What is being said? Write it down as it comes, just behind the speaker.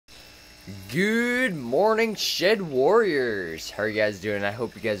Good morning, Shed Warriors! How are you guys doing? I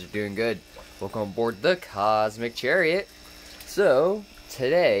hope you guys are doing good. Welcome aboard the Cosmic Chariot. So,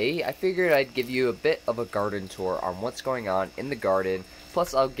 today, I figured I'd give you a bit of a garden tour on what's going on in the garden.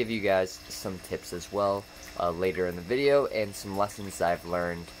 Plus, I'll give you guys some tips as well later in the video, and some lessons I've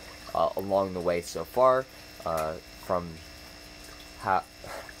learned along the way so far from how...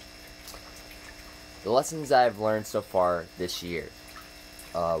 the lessons I've learned so far this year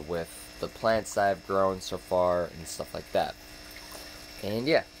with the plants I've grown so far and stuff like that. And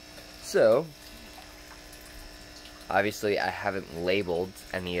yeah, so obviously I haven't labeled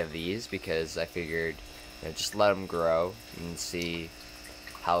any of these because I figured, just let them grow and see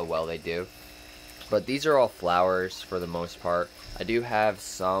how well they do. But these are all flowers for the most part. I do have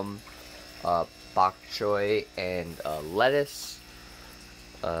some bok choy and lettuce.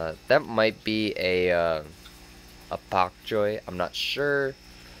 That might be a bok choy, I'm not sure.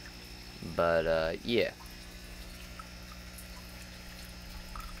 But, yeah.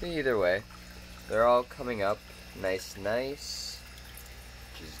 Either way, they're all coming up nice,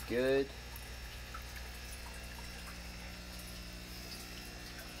 which is good.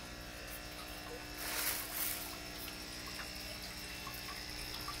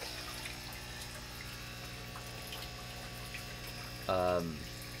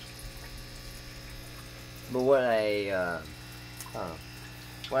 But what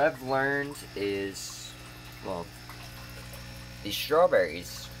I've learned is, well, these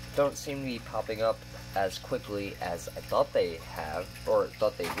strawberries don't seem to be popping up as quickly as I thought they have, or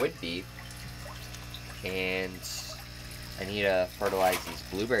thought they would be. And I need to fertilize these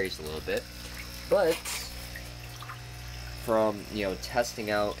blueberries a little bit. But from,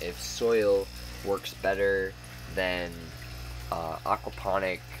 testing out if soil works better than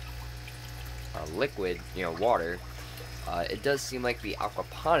aquaponic liquid, water, it does seem like the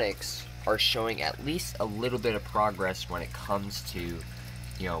aquaponics are showing at least a little bit of progress when it comes to,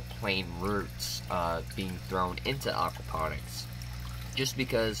 plain roots being thrown into aquaponics. Just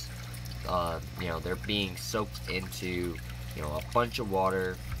because, they're being soaked into, a bunch of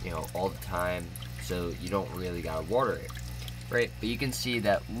water, all the time, so you don't really gotta water it, right? But you can see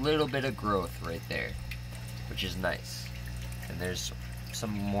that little bit of growth right there, which is nice. And there's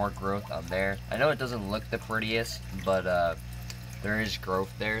some more growth on there. I know it doesn't look the prettiest, but there is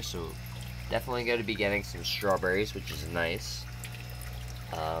growth there, so definitely going to be getting some strawberries, which is nice.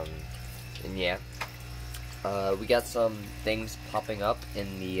 And yeah, we got some things popping up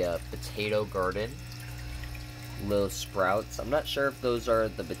in the potato garden, little sprouts. I'm not sure if those are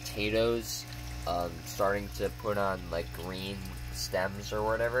the potatoes starting to put on like green stems or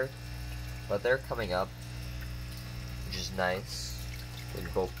whatever, but they're coming up, which is nice. In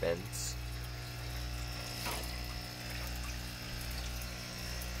both bins.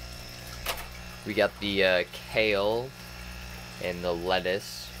 We got the kale and the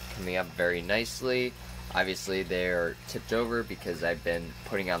lettuce coming up very nicely. Obviously they're tipped over because I've been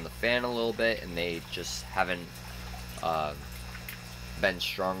putting on the fan a little bit and they just haven't been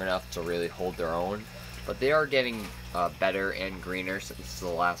strong enough to really hold their own. But they are getting better and greener since the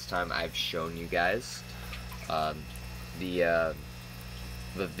last time I've shown you guys.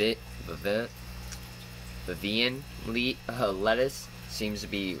 Vivian lettuce seems to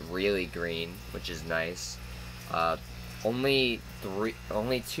be really green, which is nice. Only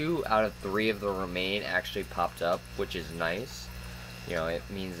 2 out of 3 of the romaine actually popped up, which is nice. It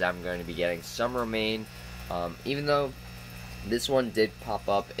means I'm going to be getting some romaine. Even though this one did pop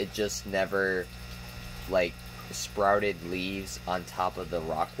up, it just never like sprouted leaves on top of the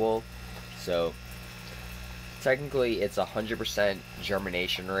rock wool. So technically it's 100%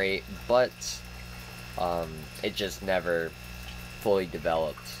 germination rate, but it just never fully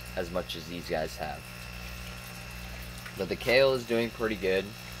developed as much as these guys have. But the kale is doing pretty good.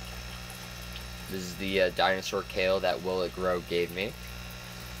 This is the dinosaur kale that Will It Grow gave me.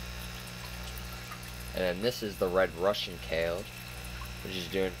 And then this is the red Russian kale, which is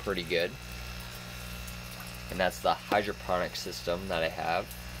doing pretty good. And that's the hydroponic system that I have.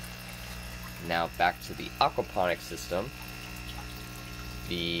 Now back to the aquaponic system.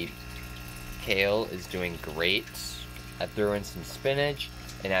 The kale is doing great. I threw in some spinach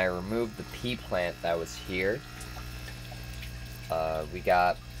and I removed the pea plant that was here. We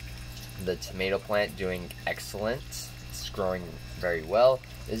got the tomato plant doing excellent. It's growing very well.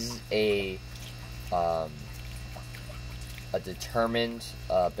 This is a determined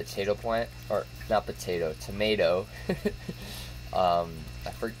potato plant, or not potato, tomato. I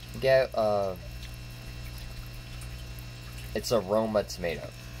forget, it's a Roma tomato.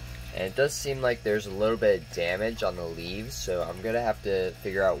 And it does seem like there's a little bit of damage on the leaves, so I'm gonna have to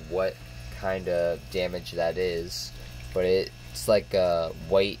figure out what kind of damage that is, but it's like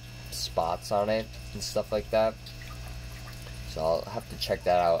white spots on it and stuff like that. So I'll have to check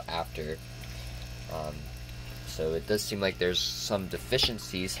that out after. So it does seem like there's some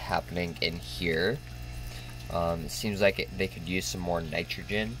deficiencies happening in here. It seems like they could use some more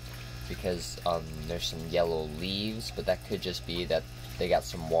nitrogen because there's some yellow leaves, but that could just be that they got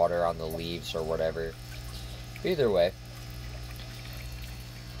some water on the leaves or whatever. Either way,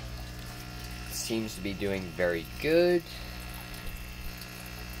 it seems to be doing very good,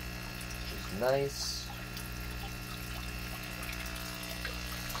 which is nice.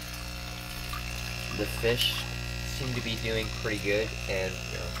 The fish seem to be doing pretty good, and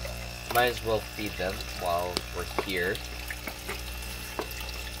you know, might as well feed them while we're here.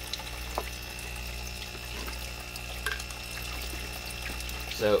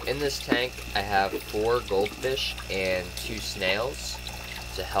 So in this tank I have 4 goldfish and 2 snails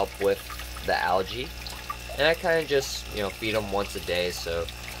to help with the algae, and I kind of just, you know, feed them once a day. So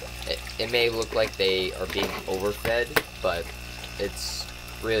it may look like they are being overfed, but it's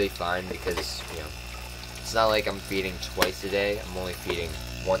really fine because, you know, it's not like I'm feeding twice a day. I'm only feeding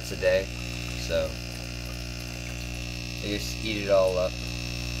once a day, so I just eat it all up.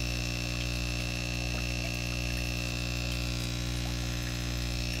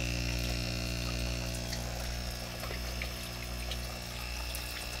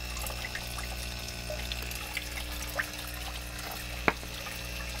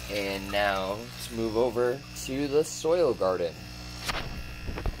 And now let's move over to the soil garden.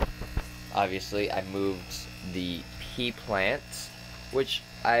 Obviously I moved the pea plant, which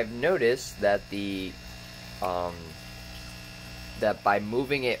I've noticed that that by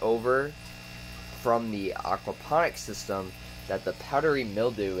moving it over from the aquaponics system, that the powdery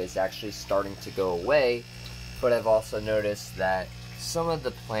mildew is actually starting to go away. But I've also noticed that some of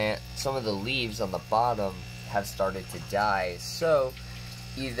the leaves on the bottom have started to die. So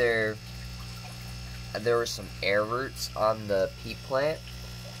either there were some air roots on the pea plant,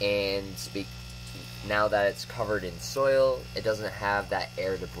 and now that it's covered in soil, it doesn't have that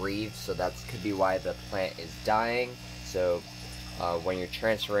air to breathe, so that could be why the plant is dying. So when you're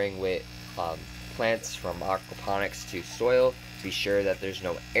transferring with plants from aquaponics to soil, be sure that there's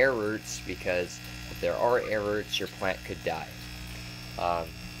no air roots, because if there are air roots, your plant could die.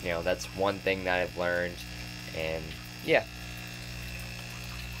 You know, that's one thing that I've learned, and yeah.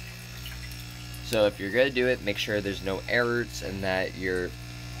 So if you're gonna do it, make sure there's no air roots and that you're,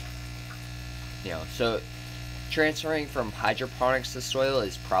 you know, so transferring from hydroponics to soil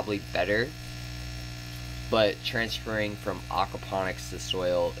is probably better, but transferring from aquaponics to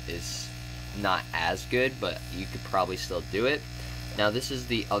soil is not as good, but you could probably still do it. Now this is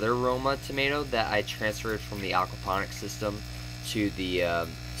the other Roma tomato that I transferred from the aquaponics system to the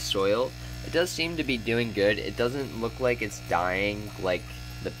soil. It does seem to be doing good. It doesn't look like it's dying like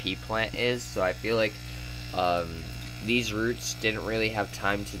the pea plant is, so I feel like these roots didn't really have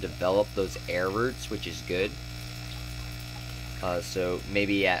time to develop those air roots, which is good. So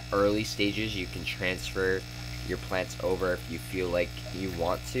maybe at early stages you can transfer your plants over if you feel like you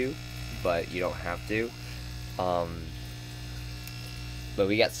want to, but you don't have to. But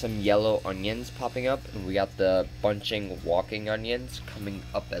we got some yellow onions popping up, and we got the bunching walking onions coming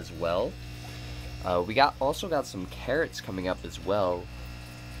up as well. We also got some carrots coming up as well,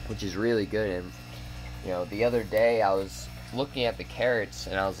 which is really good. And you know, the other day I was looking at the carrots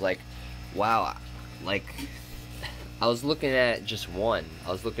and I was like, wow, like I was looking at just one.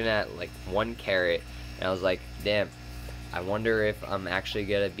 I was looking at like one carrot and I was like, damn, I wonder if I'm actually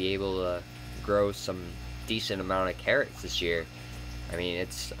gonna be able to grow some decent amount of carrots this year. I mean,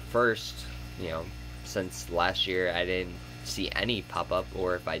 it's first, you know, since last year I didn't see any pop up,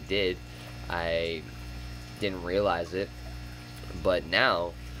 or if I did, I didn't realize it. But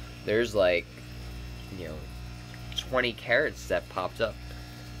now there's like, you know, 20 carrots that popped up.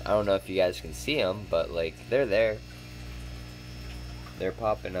 I don't know if you guys can see them, but like they're there. They're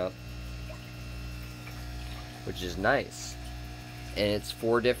popping up, which is nice. And it's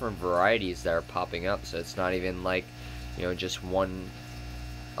 4 different varieties that are popping up, so it's not even like, you know, just one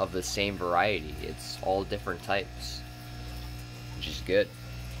of the same variety. It's all different types, which is good.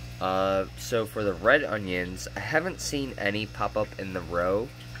 So for the red onions, I haven't seen any pop up in the row,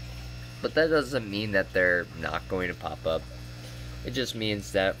 but that doesn't mean that they're not going to pop up. It just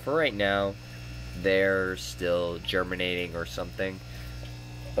means that for right now, they're still germinating or something.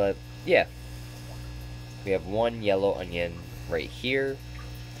 But yeah, we have one yellow onion right here.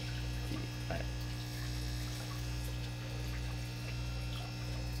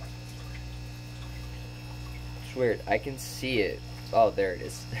 It's weird, I can see it. Oh, there it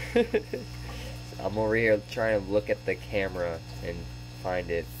is. I'm over here trying to look at the camera and find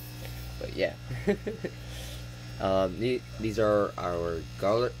it, but yeah. These are our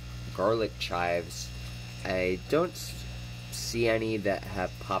garlic chives. I don't see any that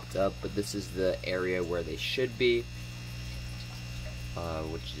have popped up, but this is the area where they should be,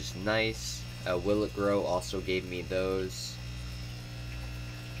 which is nice. Will It Grow also gave me those,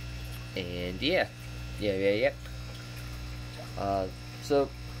 and yeah. So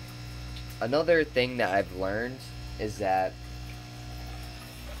another thing that I've learned is that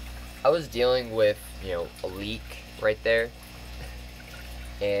I was dealing with, a leak right there,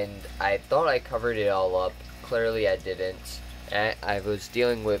 and I thought I covered it all up. Clearly I didn't. And I was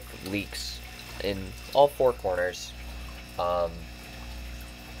dealing with leaks in all four corners, and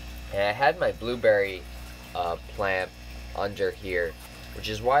I had my blueberry plant under here, which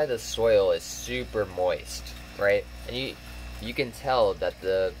is why the soil is super moist, right? And you can tell that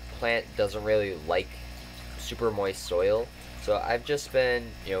the plant doesn't really like super moist soil. So I've just been,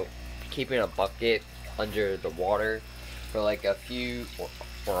 keeping a bucket under the water for like a few,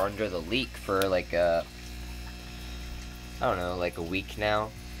 or under the leak for like I don't know, like a week now.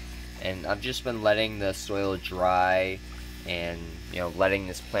 And I've just been letting the soil dry and, letting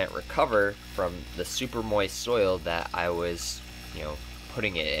this plant recover from the super moist soil that I was,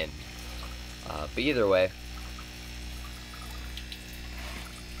 putting it in. But either way,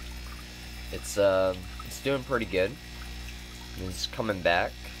 it's doing pretty good. It's coming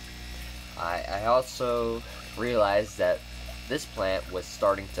back. I also realized that this plant was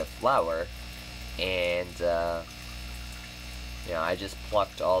starting to flower, and I just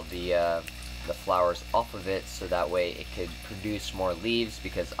plucked all the flowers off of it so that way it could produce more leaves,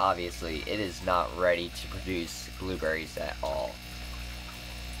 because obviously it is not ready to produce blueberries at all.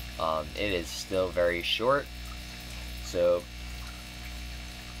 It is still very short, so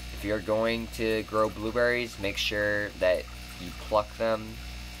if you're going to grow blueberries, make sure that you pluck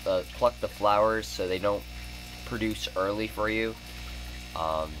the flowers so they don't produce early for you,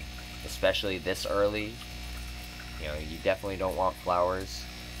 especially this early. You definitely don't want flowers.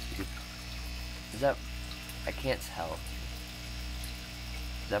 Is that, I can't tell.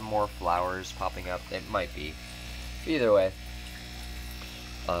 Is that more flowers popping up? It might be. Either way.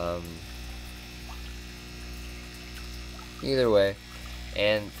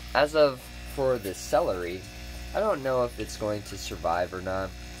 And as of for the celery, I don't know if it's going to survive or not.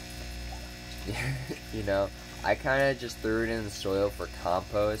 I kind of just threw it in the soil for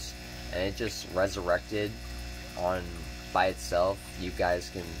compost, and it just resurrected by itself. You guys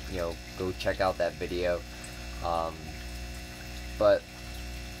can, go check out that video. But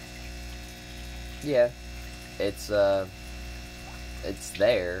yeah, it's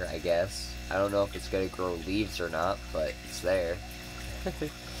there, I guess. I don't know if it's gonna grow leaves or not, but it's there.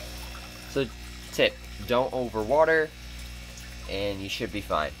 So, tip: don't overwater, and you should be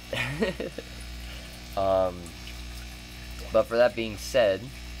fine. But for that being said,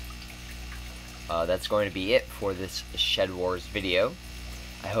 that's going to be it for this Shed Wars video.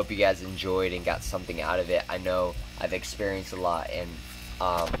 I hope you guys enjoyed and got something out of it. I know I've experienced a lot in,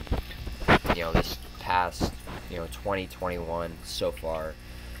 this past, 2021 so far.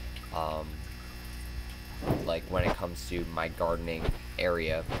 Like when it comes to my gardening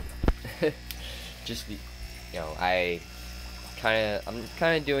area. Just, I'm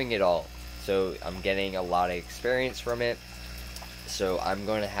kind of doing it all. So I'm getting a lot of experience from it. So I'm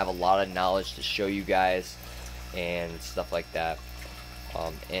going to have a lot of knowledge to show you guys and stuff like that.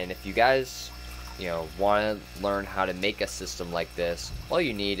 And if you guys, want to learn how to make a system like this, all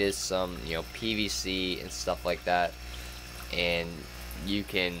you need is some, PVC and stuff like that, and you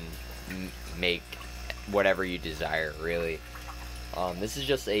can make whatever you desire, really. This is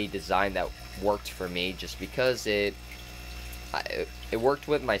just a design that worked for me, just because it worked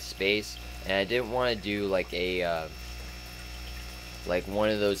with my space, and I didn't want to do like a like one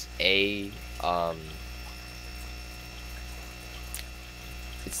of those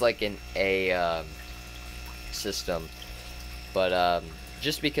it's like an A system, but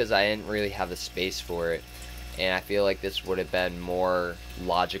just because I didn't really have the space for it, and I feel like this would have been a more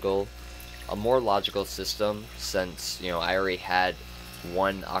logical system, since I already had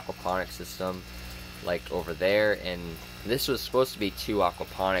one aquaponics system like over there, and this was supposed to be two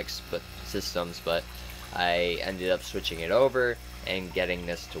aquaponics systems, but I ended up switching it over and getting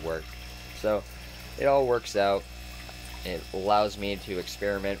this to work. So it all works out. It allows me to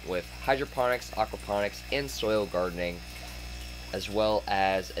experiment with hydroponics, aquaponics, and soil gardening, as well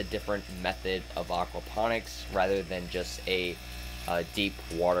as a different method of aquaponics rather than just a deep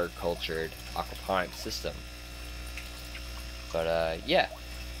water cultured aquaponics system. But yeah,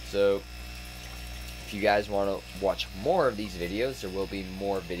 so if you guys want to watch more of these videos, there will be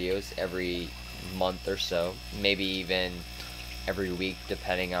more videos every month or so, maybe even every week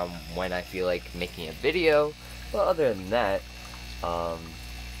depending on when I feel like making a video. But other than that,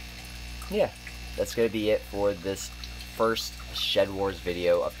 yeah, that's gonna be it for this first Shed Wars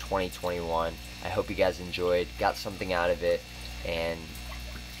video of 2021. I hope you guys enjoyed, got something out of it, and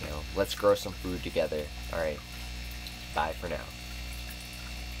let's grow some food together. Alright, bye for now.